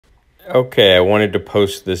Okay, I wanted to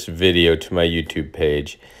post this video to my YouTube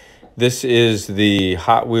page. This is the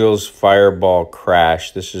Hot Wheels Fireball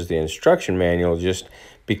Crash. This is the instruction manual just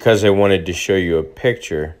because I wanted to show you a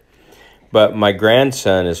picture. But my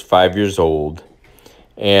grandson is 5 years old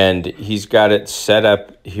and he's got it set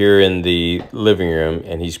up here in the living room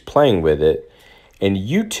and he's playing with it. And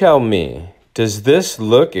you tell me, does this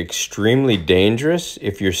look extremely dangerous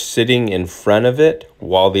if you're sitting in front of it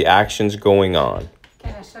while the action's going on?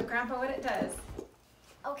 Can I show Grandpa what it does?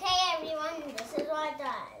 Okay, everyone, this is what it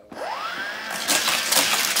does.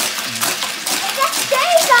 It just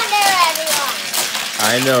stays on there, everyone.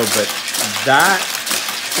 I know, but that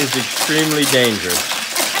is extremely dangerous.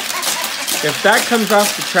 If that comes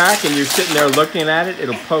off the track and you're sitting there looking at it,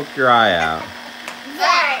 it'll poke your eye out.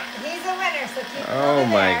 Right, he's a winner, so keep it Oh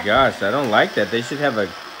my there. gosh, I don't like that. They should have a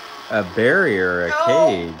barrier, a cage.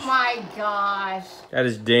 Oh my gosh. That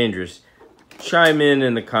is dangerous. Chime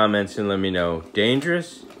in the comments and let me know.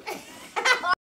 Dangerous?